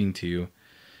is repeating to you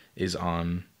is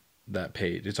on that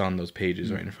page. It's on those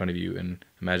pages right in front of you. And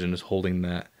imagine just holding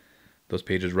those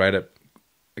pages right up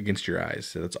against your eyes.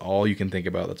 So that's all you can think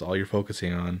about. That's all you're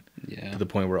focusing on. Yeah. To the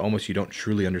point where almost you don't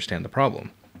truly understand the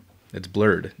problem. It's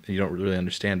blurred and you don't really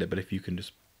understand it. But if you can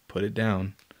just put it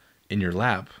down in your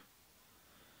lap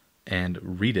and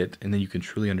read it, and then you can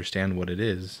truly understand what it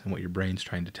is and what your brain's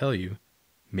trying to tell you,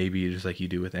 maybe just like you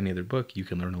do with any other book, you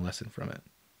can learn a lesson from it.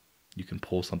 You can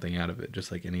pull something out of it,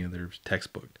 just like any other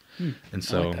textbook. And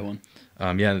so, I like that one.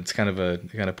 It's it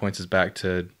kind of points us back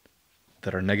to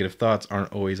that our negative thoughts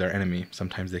aren't always our enemy.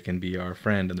 Sometimes they can be our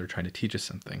friend, and they're trying to teach us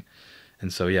something.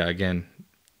 And so, again,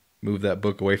 move that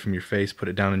book away from your face, put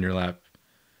it down in your lap,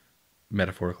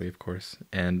 metaphorically, of course,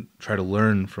 and try to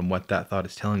learn from what that thought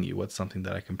is telling you. What's something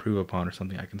that I can improve upon or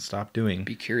something I can stop doing?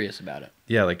 Be curious about it.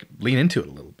 Yeah, like lean into it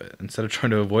a little bit instead of trying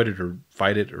to avoid it or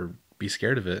fight it or be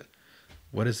scared of it.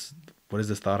 What is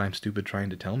this thought I'm stupid trying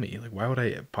to tell me? Like, why would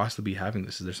I possibly be having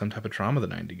this? Is there some type of trauma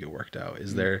that I need to get worked out?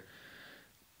 Is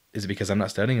it because I'm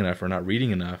not studying enough or not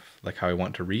reading enough like how I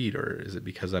want to read? Or is it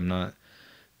because I'm not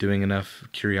doing enough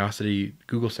curiosity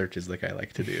Google searches like I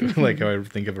like to do? Like how I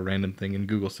think of a random thing in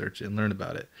Google search and learn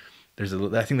about it.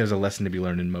 I think there's a lesson to be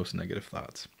learned in most negative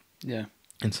thoughts. Yeah.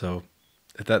 And so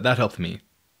that helped me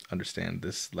understand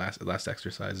this last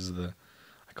exercise is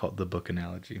I call it the book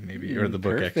analogy, maybe, or the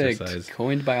book Perfect. exercise.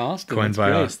 Coined by Austin.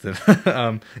 Austin.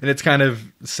 And it's kind of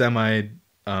semi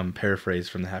paraphrase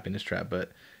from the happiness trap,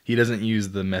 but he doesn't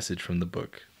use the message from the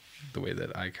book the way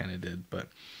that I kind of did. But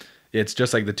it's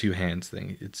just like the two hands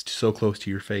thing. It's so close to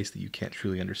your face that you can't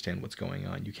truly understand what's going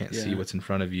on. You can't see what's in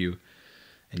front of you,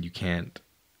 and you can't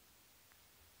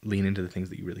lean into the things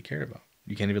that you really care about.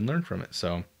 You can't even learn from it.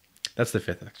 So that's the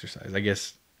fifth exercise, I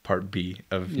guess, part B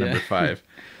of number 5.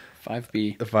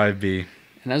 5B. The 5B.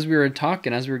 And as we were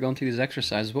going through these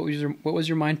exercises, what was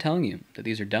your mind telling you? That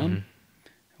these are done?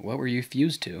 What were you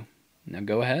fused to? Now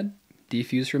go ahead,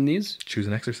 defuse from these. Choose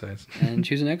an exercise. And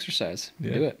choose an exercise.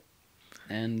 Do it.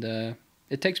 And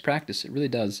it takes practice. It really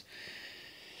does.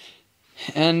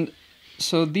 And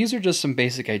so these are just some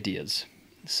basic ideas.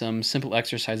 Some simple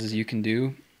exercises you can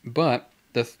do. But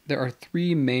there are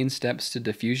 3 main steps to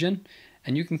diffusion.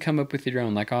 And you can come up with your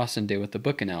own, like Austin did with the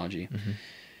book analogy.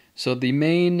 So the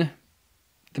main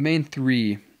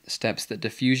 3 steps that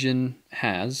diffusion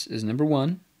has is, number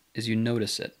 1 is you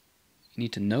notice it. You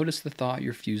need to notice the thought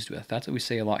you're fused with. That's what we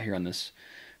say a lot here on this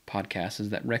podcast, is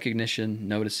that recognition,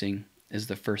 noticing is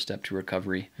the first step to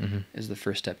recovery, is the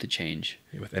first step to change.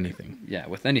 With anything. Yeah,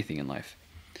 with anything in life.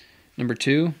 Number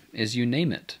 2 is you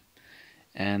name it.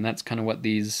 And that's kind of what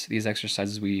these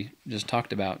exercises we just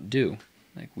talked about do.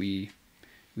 Like we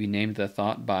named the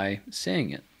thought by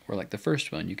saying it. Or like the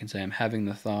first one, you can say, I'm having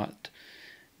the thought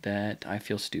that I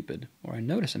feel stupid. Or I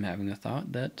notice I'm having the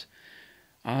thought that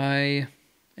I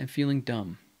am feeling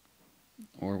dumb.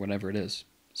 Or whatever it is.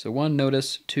 So 1,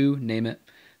 notice. 2, name it.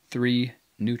 3,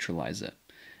 neutralize it.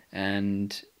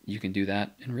 And you can do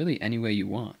that in really any way you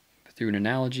want, through an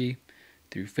analogy,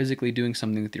 through physically doing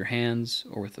something with your hands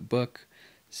or with a book,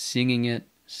 singing it,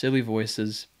 silly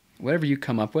voices, whatever you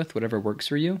come up with, whatever works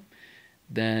for you,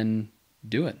 then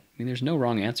do it. I mean, there's no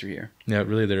wrong answer here. Yeah,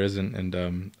 really there isn't.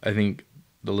 And I think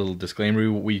the little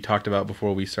disclaimer we talked about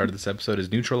before we started this episode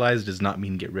is neutralize does not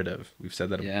mean get rid of. We've said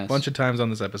that a bunch of times on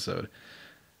this episode.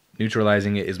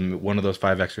 Neutralizing it is one of those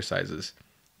 5 exercises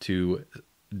to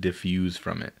diffuse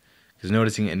from it. Because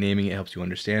noticing it and naming it helps you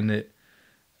understand it,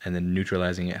 and then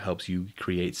neutralizing it helps you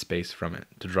create space from it,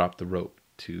 to drop the rope,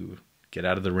 to get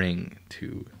out of the ring,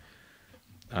 to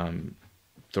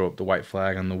throw up the white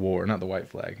flag on the war. Not the white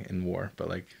flag in war, but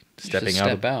like stepping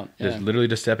out. Yeah. Literally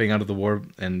just stepping out of the war.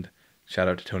 And shout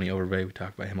out to Tony Overbay. We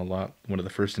talk about him a lot. One of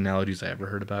the first analogies I ever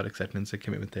heard about acceptance and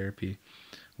commitment therapy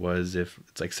was if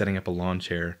it's like setting up a lawn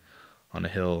chair on a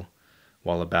hill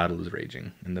while a battle is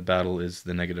raging. And the battle is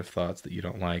the negative thoughts that you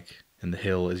don't like, and the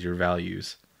hill is your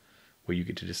values, where you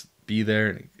get to just be there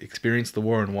and experience the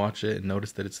war and watch it and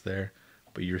notice that it's there,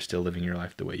 but you're still living your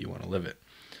life the way you want to live it.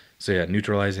 So yeah,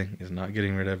 neutralizing is not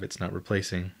getting rid of, it's not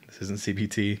replacing. This isn't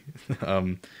CBT.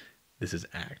 This is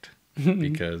ACT,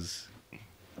 because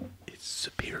it's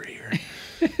superior.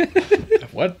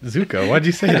 What? Zuko, why'd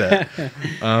you say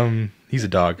that? He's a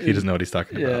dog. He doesn't know what he's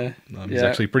talking about. He's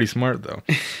actually pretty smart, though.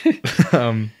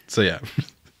 So yeah.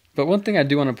 But one thing I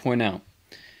do want to point out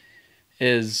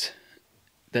is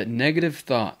that negative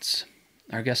thoughts,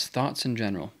 or I guess thoughts in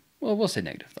general, well, we'll say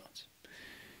negative thoughts.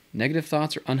 Negative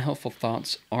thoughts or unhelpful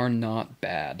thoughts are not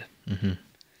bad. Mm-hmm.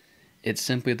 It's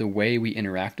simply the way we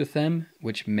interact with them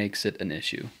which makes it an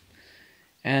issue.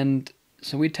 And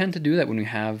so we tend to do that when we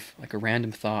have like a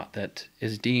random thought that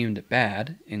is deemed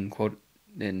bad, in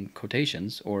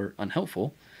quotations, or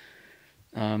unhelpful.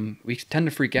 We tend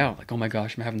to freak out, like, oh my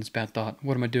gosh, I'm having this bad thought.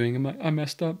 What am I doing? I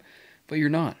messed up. But you're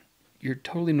not. You're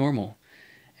totally normal.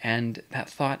 And that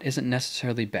thought isn't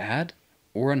necessarily bad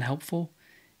or unhelpful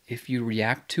if you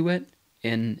react to it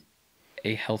in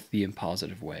a healthy and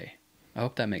positive way. I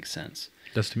hope that makes sense.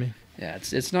 Does to me. Yeah,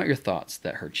 it's not your thoughts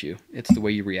that hurt you. It's the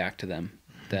way you react to them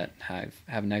that have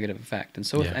a negative effect. And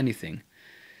so with anything,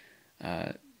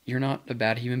 you're not a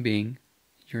bad human being.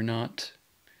 You're not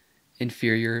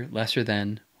inferior, lesser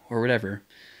than, or whatever.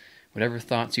 Whatever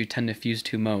thoughts you tend to fuse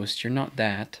to most, you're not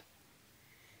that.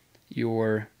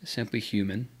 You're simply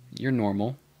human. You're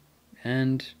normal.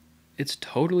 And it's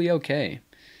totally okay.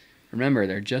 Remember,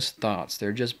 they're just thoughts.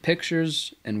 They're just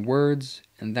pictures and words,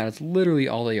 and that's literally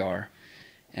all they are.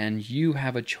 And you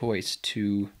have a choice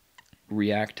to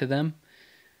react to them,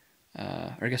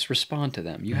 or I guess respond to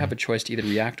them. You have a choice to either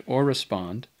react or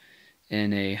respond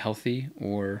in a healthy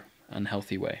or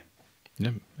unhealthy way.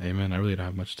 Yep, amen. I really don't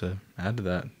have much to add to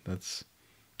that. That's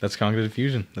cognitive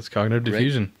diffusion. That's cognitive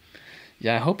diffusion.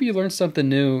 Yeah, I hope you learned something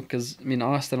new, because, I mean,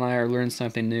 Austin and I are learning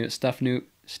something new, stuff new.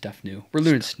 We're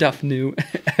learning stuff new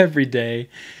every day,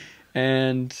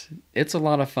 and it's a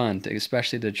lot of fun,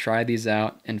 especially to try these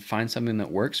out and find something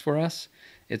that works for us.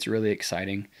 It's really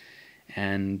exciting,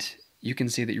 and you can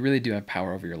see that you really do have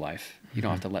power over your life. You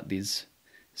don't have to let these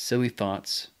silly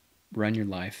thoughts run your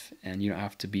life, and you don't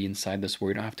have to be inside this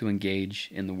war. You don't have to engage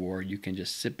in the war. You can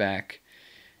just sit back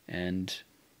and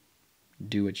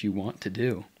do what you want to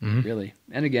do, really.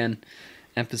 And again,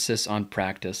 emphasis on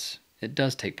practice. It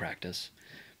does take practice.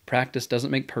 Practice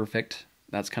doesn't make perfect.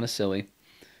 That's kind of silly.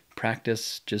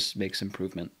 Practice just makes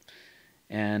improvement.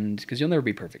 And because you'll never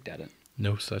be perfect at it.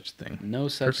 No such thing. No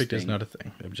such perfect thing. Is not a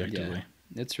thing, objectively.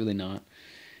 Yeah, it's really not.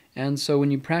 And so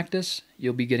when you practice,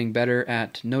 you'll be getting better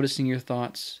at noticing your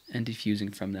thoughts and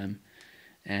diffusing from them.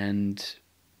 And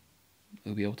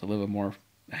you'll be able to live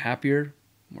a happier,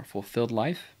 more fulfilled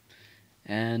life.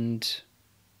 And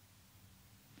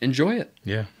enjoy it.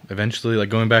 Yeah. Eventually, like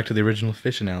going back to the original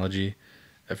fish analogy,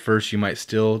 at first you might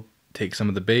still take some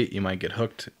of the bait. You might get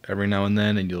hooked every now and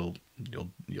then, and you'll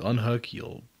unhook.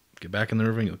 You'll get back in the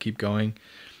river, and you'll keep going.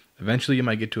 Eventually, you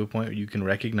might get to a point where you can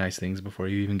recognize things before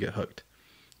you even get hooked.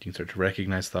 You can start to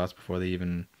recognize thoughts before they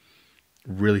even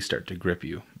really start to grip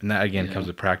you. And that again comes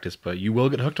with practice. But you will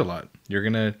get hooked a lot. You're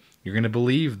gonna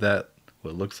believe that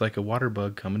what looks like a water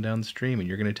bug coming down the stream, and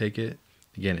you're gonna take it.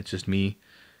 Again, it's just me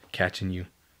catching you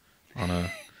on a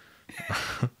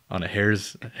on a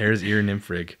hare's ear nymph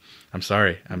rig. I'm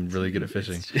sorry, I'm really good at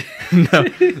fishing. No,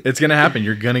 it's gonna happen.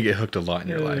 You're gonna get hooked a lot in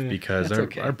your life because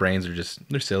our brains are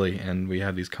they're silly, and we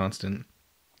have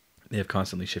they have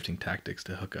constantly shifting tactics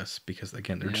to hook us because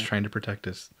again they're just trying to protect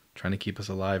us, trying to keep us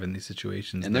alive in these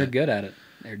situations. And they're good at it.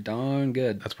 They're darn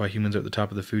good. That's why humans are at the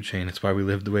top of the food chain. It's why we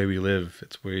live the way we live.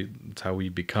 It's how we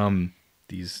become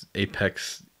these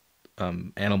apex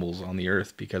animals on the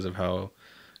earth because of how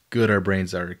good our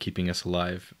brains are at keeping us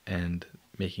alive and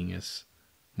making us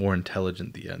more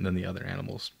intelligent than the other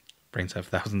animals. Brains have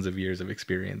thousands of years of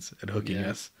experience at hooking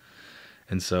us.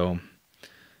 And so,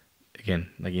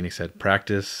 again, like Enoch said,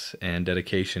 practice and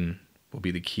dedication will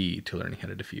be the key to learning how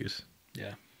to diffuse.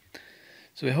 Yeah.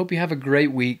 So we hope you have a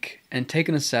great week, and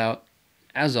taking us out,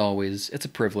 as always, it's a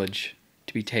privilege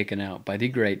to be taken out by the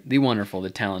great, the wonderful, the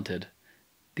talented,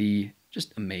 the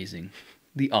just amazing,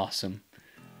 the awesome,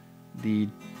 the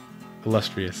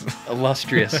illustrious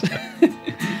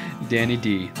Danny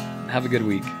D. Have a good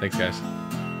week. Thanks, guys.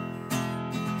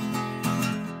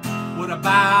 What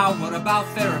about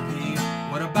therapy?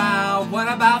 What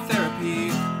about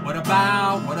therapy? What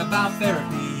about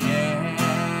therapy?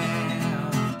 Yeah.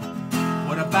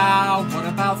 What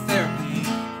about therapy?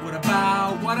 What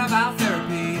about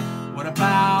therapy? What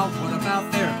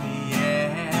about therapy?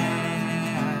 Yeah.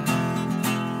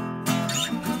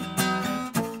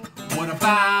 What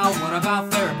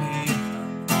about therapy?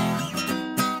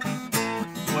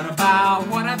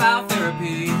 What about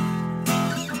therapy?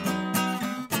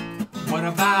 What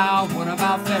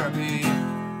about therapy?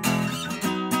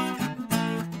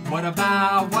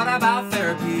 What about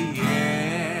therapy? Yeah.